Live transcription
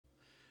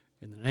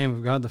In the name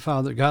of God the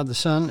Father, God the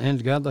Son,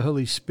 and God the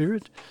Holy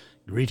Spirit,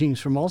 greetings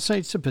from All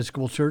Saints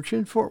Episcopal Church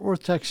in Fort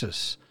Worth,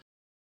 Texas.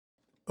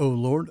 O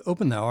Lord,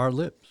 open thou our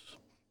lips,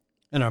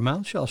 and our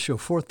mouth shall show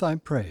forth thy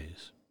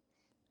praise.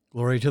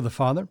 Glory to the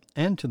Father,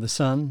 and to the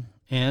Son,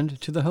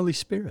 and to the Holy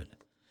Spirit,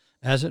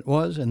 as it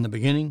was in the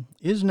beginning,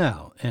 is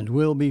now, and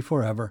will be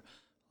forever.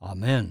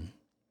 Amen.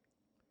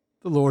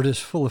 The Lord is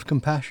full of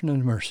compassion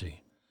and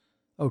mercy.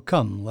 O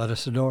come, let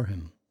us adore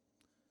him.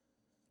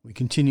 We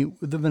continue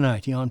with the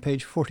Venite on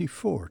page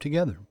 44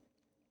 together.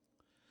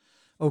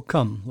 O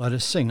come, let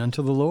us sing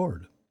unto the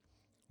Lord.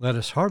 Let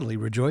us heartily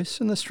rejoice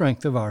in the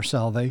strength of our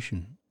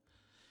salvation.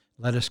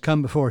 Let us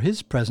come before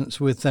his presence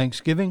with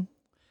thanksgiving,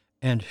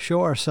 and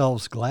show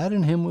ourselves glad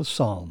in him with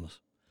psalms.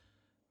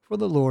 For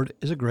the Lord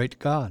is a great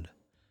God,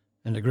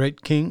 and a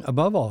great King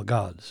above all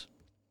gods.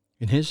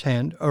 In his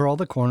hand are all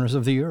the corners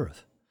of the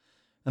earth,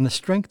 and the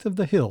strength of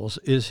the hills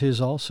is his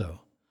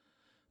also.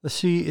 The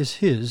sea is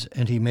his,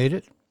 and he made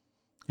it,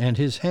 and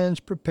his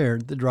hands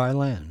prepared the dry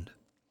land.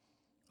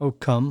 O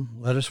come,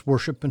 let us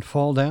worship and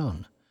fall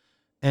down,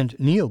 and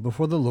kneel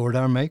before the Lord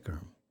our Maker.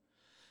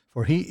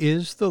 For he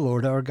is the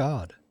Lord our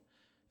God,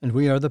 and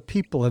we are the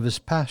people of his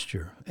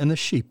pasture, and the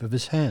sheep of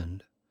his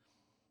hand.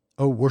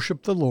 O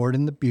worship the Lord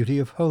in the beauty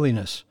of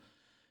holiness.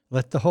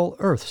 Let the whole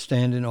earth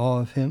stand in awe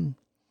of him.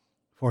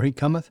 For he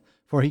cometh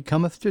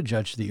to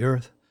judge the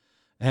earth,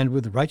 and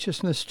with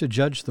righteousness to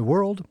judge the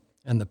world,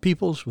 and the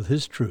peoples with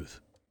his truth.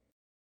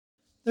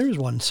 There is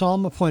one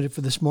psalm appointed for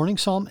this morning,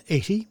 Psalm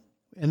 80,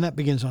 and that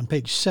begins on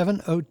page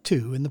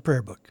 702 in the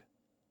prayer book.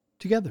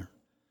 Together,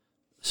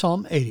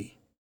 Psalm 80.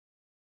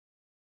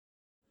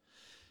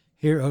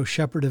 Hear, O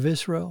shepherd of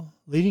Israel,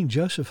 leading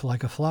Joseph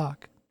like a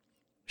flock.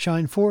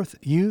 Shine forth,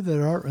 you that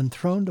are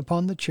enthroned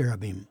upon the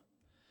cherubim.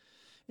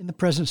 In the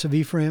presence of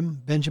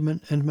Ephraim,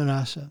 Benjamin, and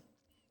Manasseh,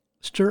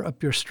 stir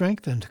up your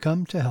strength and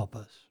come to help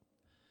us.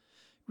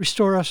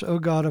 Restore us, O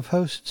God of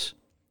hosts.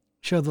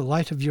 Show the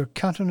light of your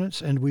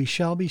countenance, and we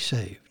shall be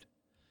saved.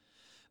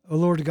 O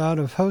Lord God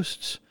of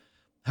hosts,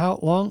 how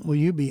long will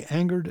you be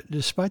angered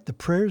despite the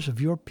prayers of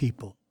your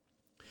people?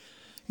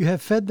 You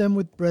have fed them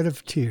with bread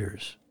of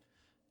tears.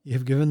 You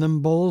have given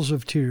them bowls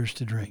of tears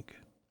to drink.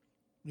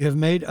 You have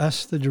made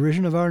us the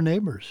derision of our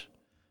neighbors,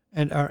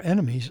 and our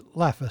enemies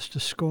laugh us to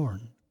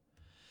scorn.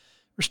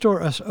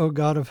 Restore us, O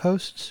God of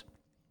hosts.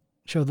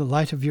 Show the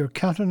light of your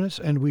countenance,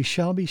 and we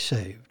shall be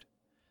saved.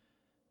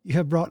 You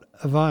have brought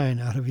a vine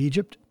out of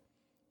Egypt.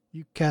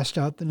 You cast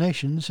out the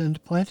nations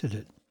and planted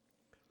it.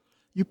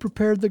 You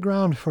prepared the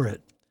ground for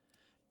it.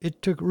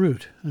 It took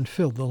root and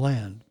filled the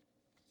land.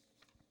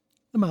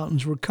 The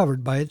mountains were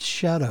covered by its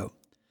shadow,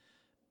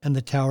 and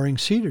the towering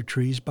cedar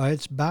trees by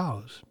its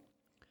boughs.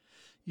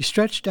 You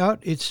stretched out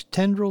its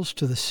tendrils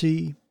to the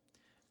sea,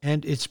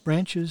 and its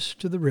branches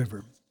to the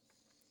river.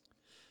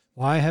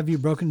 Why have you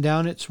broken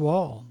down its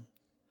wall,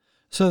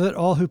 so that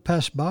all who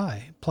pass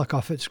by pluck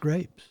off its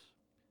grapes?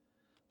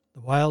 The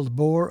wild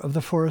boar of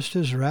the forest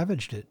has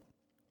ravaged it,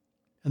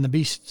 and the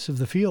beasts of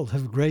the field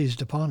have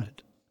grazed upon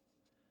it.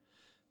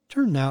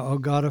 Turn now, O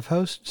God of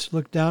hosts,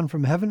 look down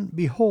from heaven,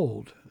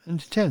 behold, and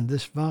tend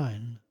this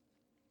vine.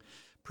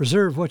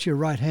 Preserve what your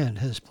right hand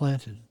has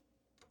planted.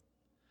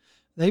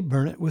 They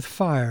burn it with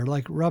fire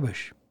like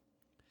rubbish.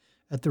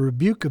 At the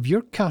rebuke of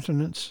your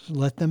countenance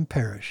let them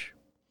perish.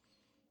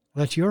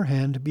 Let your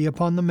hand be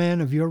upon the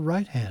man of your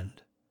right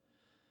hand,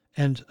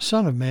 and,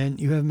 Son of Man,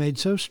 you have made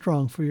so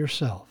strong for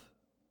yourself.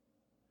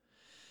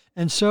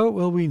 And so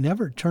will we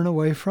never turn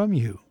away from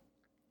you.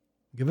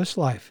 Give us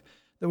life,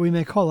 that we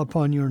may call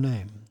upon your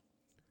name.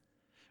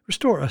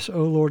 Restore us,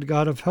 O Lord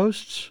God of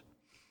hosts.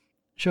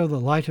 Show the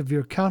light of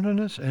your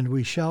countenance, and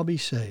we shall be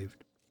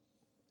saved.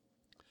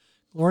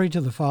 Glory to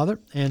the Father,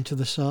 and to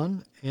the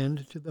Son,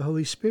 and to the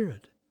Holy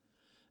Spirit,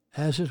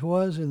 as it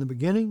was in the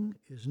beginning,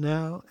 is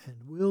now, and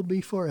will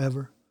be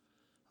forever.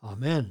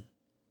 Amen.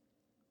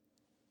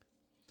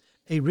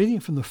 A reading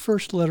from the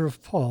first letter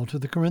of Paul to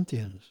the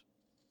Corinthians.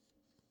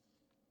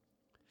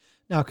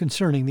 Now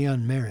concerning the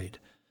unmarried,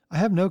 I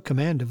have no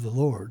command of the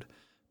Lord,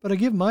 but I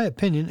give my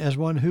opinion as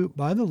one who,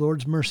 by the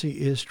Lord's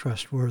mercy, is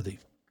trustworthy.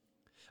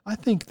 I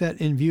think that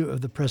in view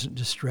of the present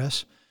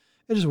distress,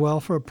 it is well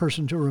for a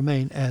person to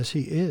remain as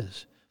he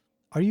is.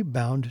 Are you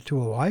bound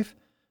to a wife?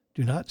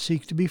 Do not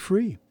seek to be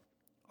free.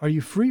 Are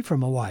you free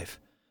from a wife?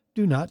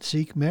 Do not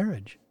seek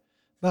marriage.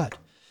 But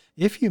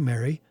if you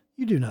marry,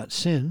 you do not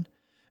sin,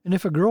 and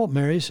if a girl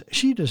marries,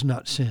 she does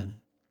not sin.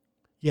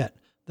 Yet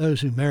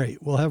those who marry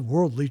will have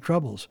worldly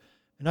troubles,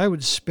 and I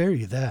would spare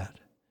you that.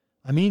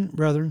 I mean,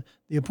 brethren,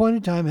 the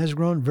appointed time has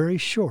grown very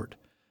short.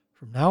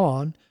 From now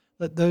on,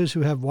 let those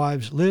who have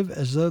wives live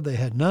as though they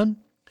had none,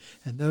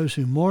 and those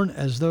who mourn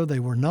as though they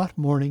were not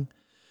mourning,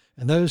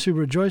 and those who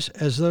rejoice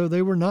as though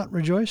they were not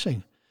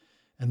rejoicing,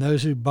 and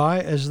those who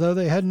buy as though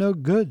they had no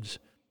goods,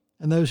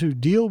 and those who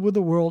deal with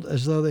the world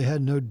as though they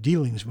had no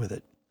dealings with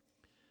it.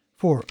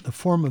 For the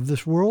form of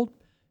this world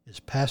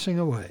is passing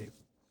away.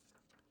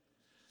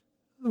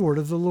 The word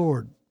of the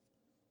Lord.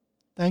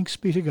 Thanks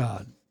be to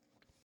God.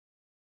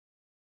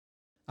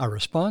 Our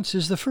response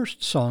is the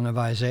first song of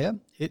Isaiah.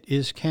 It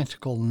is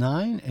Canticle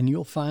 9, and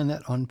you'll find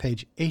that on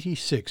page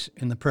 86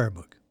 in the prayer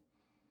book.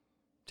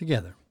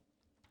 Together.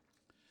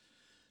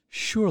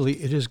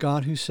 Surely it is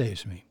God who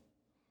saves me.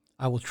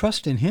 I will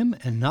trust in him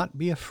and not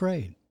be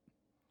afraid.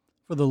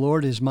 For the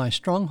Lord is my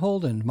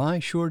stronghold and my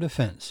sure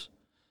defense,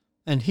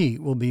 and he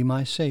will be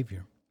my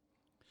Savior.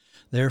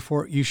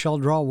 Therefore you shall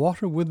draw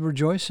water with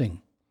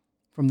rejoicing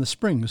from the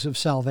springs of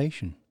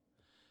salvation.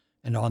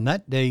 And on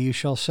that day you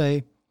shall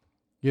say,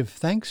 Give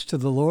thanks to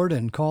the Lord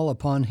and call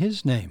upon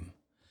his name.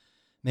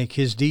 Make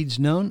his deeds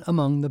known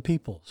among the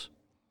peoples.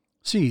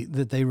 See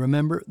that they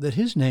remember that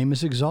his name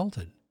is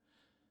exalted.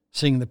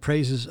 Sing the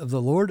praises of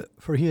the Lord,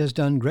 for he has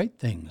done great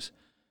things,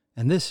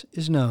 and this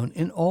is known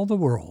in all the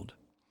world.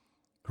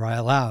 Cry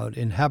aloud,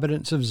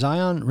 inhabitants of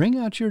Zion, ring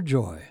out your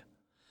joy.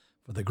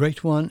 For the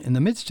Great One in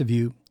the midst of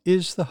you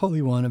is the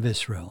Holy One of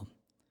Israel.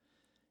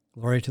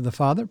 Glory to the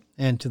Father,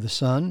 and to the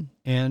Son,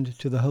 and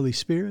to the Holy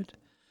Spirit,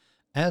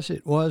 as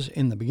it was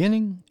in the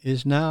beginning,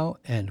 is now,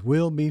 and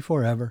will be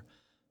forever.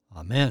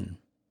 Amen.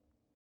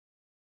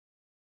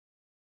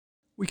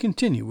 We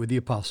continue with the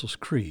Apostles'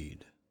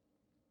 Creed.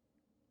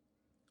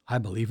 I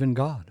believe in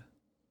God,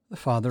 the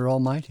Father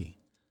Almighty,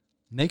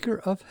 maker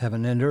of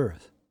heaven and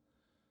earth,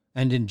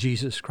 and in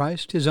Jesus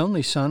Christ, his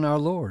only Son, our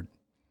Lord,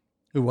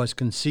 who was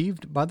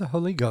conceived by the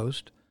Holy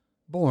Ghost,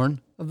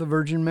 born of the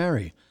Virgin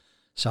Mary,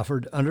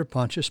 suffered under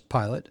Pontius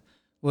Pilate,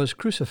 was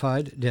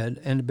crucified, dead,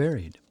 and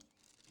buried.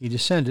 He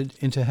descended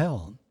into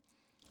hell.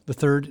 The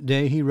third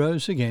day he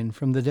rose again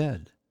from the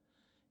dead.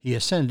 He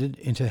ascended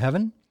into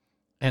heaven,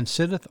 and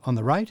sitteth on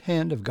the right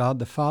hand of God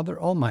the Father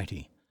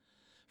Almighty.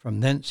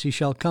 From thence he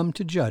shall come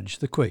to judge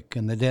the quick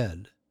and the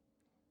dead.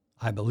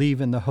 I believe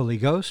in the Holy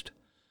Ghost,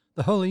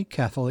 the Holy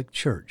Catholic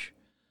Church,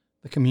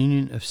 the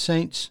communion of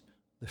saints,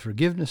 the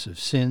forgiveness of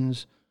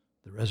sins,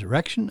 the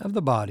resurrection of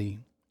the body,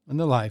 and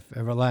the life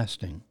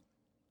everlasting.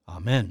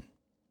 Amen.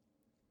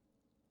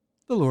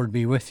 The Lord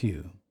be with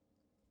you.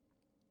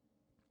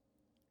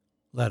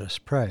 Let us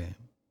pray.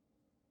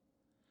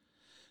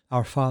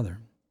 Our Father,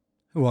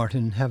 who art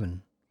in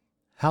heaven,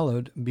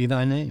 hallowed be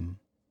thy name.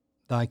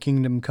 Thy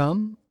kingdom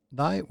come,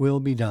 thy will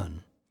be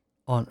done,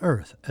 on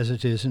earth as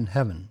it is in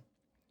heaven.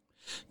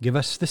 Give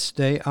us this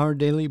day our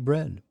daily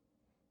bread,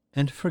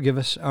 and forgive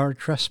us our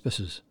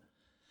trespasses,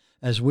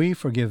 as we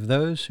forgive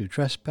those who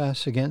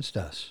trespass against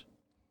us.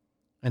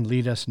 And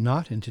lead us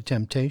not into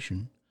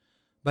temptation,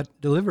 but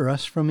deliver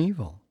us from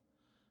evil.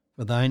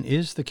 For thine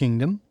is the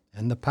kingdom,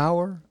 and the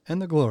power,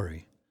 and the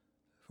glory,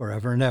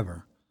 forever and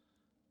ever.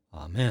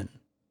 Amen.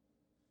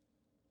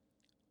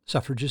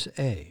 Suffrages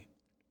A.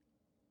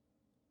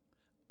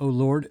 O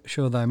Lord,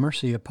 show thy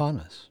mercy upon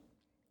us,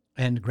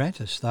 and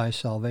grant us thy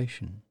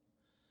salvation.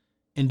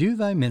 Endue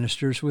thy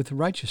ministers with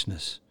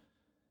righteousness,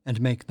 and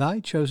make thy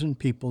chosen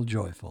people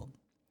joyful.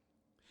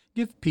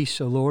 Give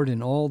peace, O Lord,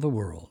 in all the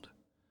world,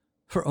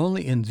 for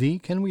only in thee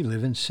can we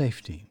live in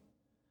safety.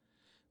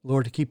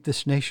 Lord, keep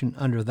this nation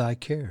under thy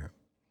care,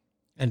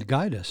 and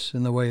guide us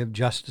in the way of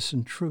justice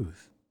and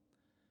truth.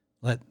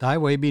 Let thy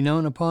way be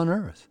known upon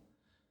earth,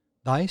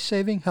 thy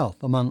saving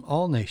health among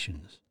all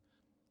nations.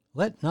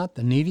 Let not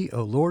the needy,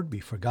 O Lord, be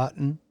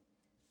forgotten,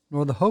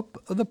 nor the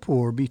hope of the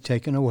poor be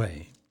taken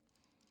away.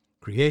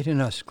 Create in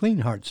us clean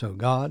hearts, O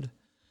God,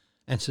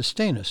 and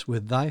sustain us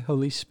with thy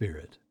Holy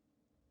Spirit.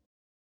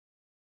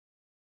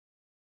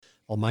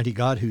 Almighty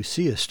God, who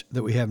seest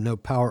that we have no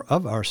power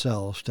of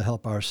ourselves to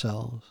help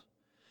ourselves,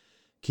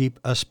 keep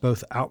us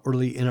both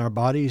outwardly in our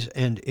bodies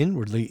and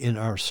inwardly in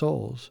our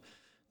souls,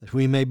 that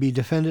we may be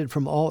defended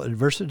from all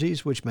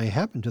adversities which may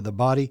happen to the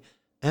body,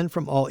 and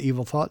from all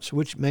evil thoughts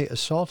which may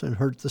assault and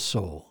hurt the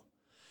soul.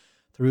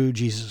 Through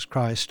Jesus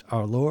Christ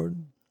our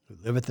Lord, who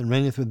liveth and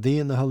reigneth with thee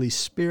in the Holy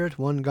Spirit,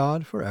 one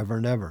God, for ever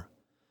and ever.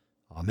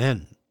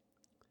 Amen.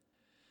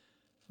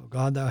 O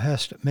God, thou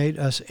hast made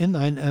us in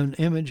thine own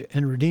image,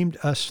 and redeemed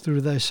us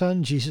through thy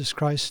Son, Jesus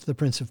Christ, the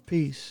Prince of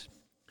Peace.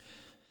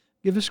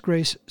 Give us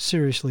grace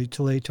seriously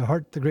to lay to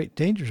heart the great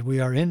dangers we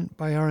are in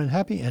by our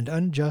unhappy and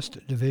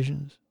unjust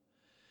divisions.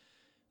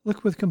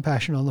 Look with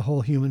compassion on the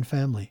whole human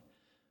family.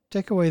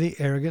 Take away the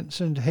arrogance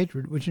and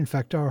hatred which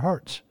infect our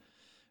hearts.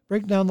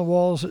 Break down the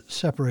walls that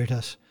separate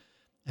us,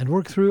 and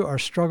work through our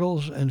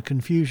struggles and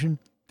confusion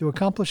to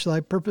accomplish thy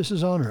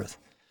purposes on earth,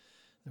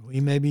 that we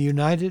may be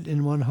united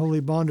in one holy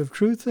bond of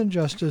truth and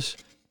justice,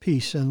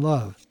 peace and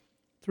love,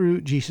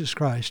 through Jesus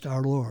Christ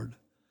our Lord.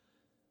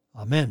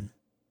 Amen.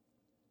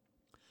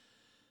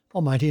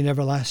 Almighty and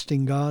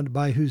everlasting God,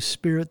 by whose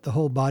Spirit the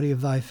whole body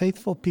of thy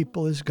faithful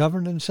people is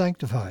governed and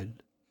sanctified,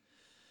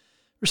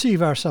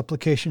 receive our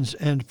supplications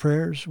and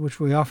prayers, which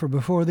we offer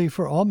before thee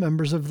for all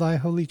members of thy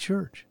holy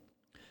church,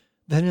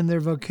 that in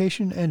their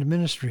vocation and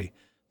ministry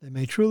they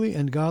may truly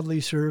and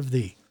godly serve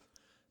thee,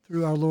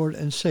 through our Lord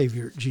and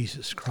Savior,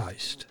 Jesus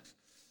Christ.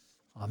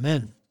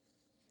 Amen.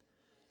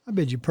 I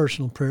bid you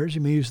personal prayers.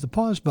 You may use the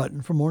pause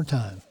button for more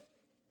time.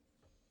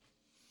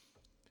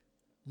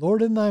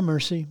 Lord, in thy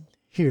mercy,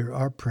 hear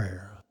our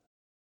prayer.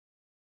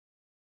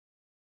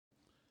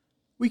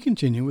 We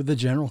continue with the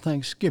general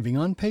thanksgiving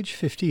on page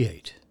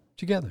 58.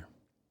 Together.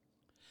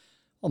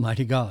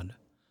 Almighty God,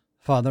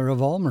 Father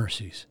of all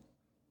mercies,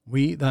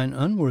 we, thine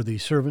unworthy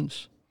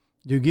servants,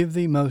 do give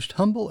thee most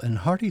humble and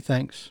hearty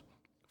thanks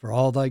for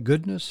all thy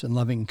goodness and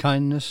loving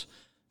kindness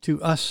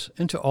to us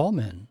and to all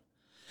men.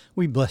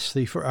 We bless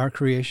thee for our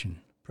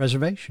creation,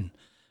 preservation,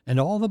 and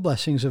all the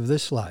blessings of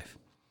this life,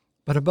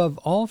 but above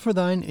all for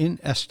thine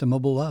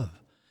inestimable love,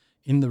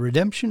 in the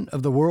redemption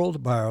of the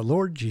world by our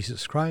Lord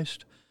Jesus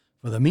Christ,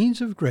 for the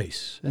means of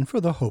grace and for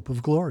the hope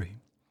of glory.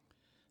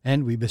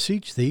 And we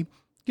beseech thee,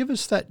 give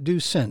us that due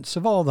sense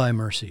of all thy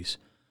mercies,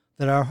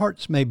 that our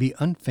hearts may be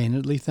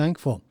unfeignedly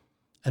thankful,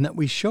 and that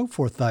we show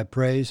forth thy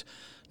praise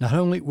not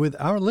only with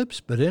our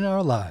lips but in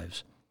our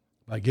lives,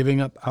 by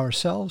giving up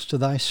ourselves to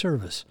thy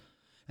service,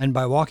 and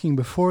by walking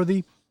before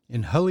thee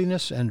in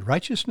holiness and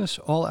righteousness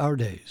all our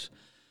days,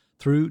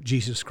 through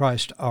Jesus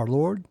Christ our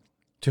Lord,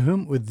 to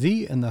whom with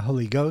thee and the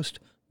Holy Ghost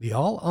be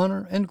all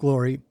honor and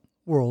glory,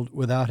 world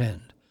without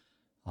end.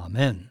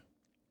 Amen.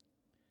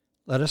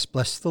 Let us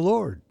bless the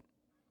Lord.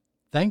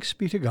 Thanks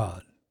be to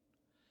God.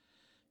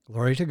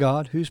 Glory to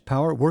God, whose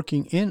power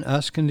working in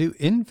us can do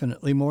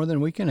infinitely more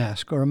than we can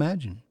ask or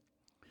imagine.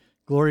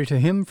 Glory to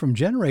him from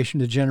generation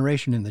to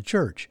generation in the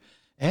church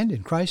and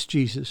in Christ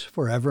Jesus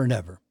forever and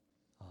ever.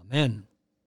 Amen.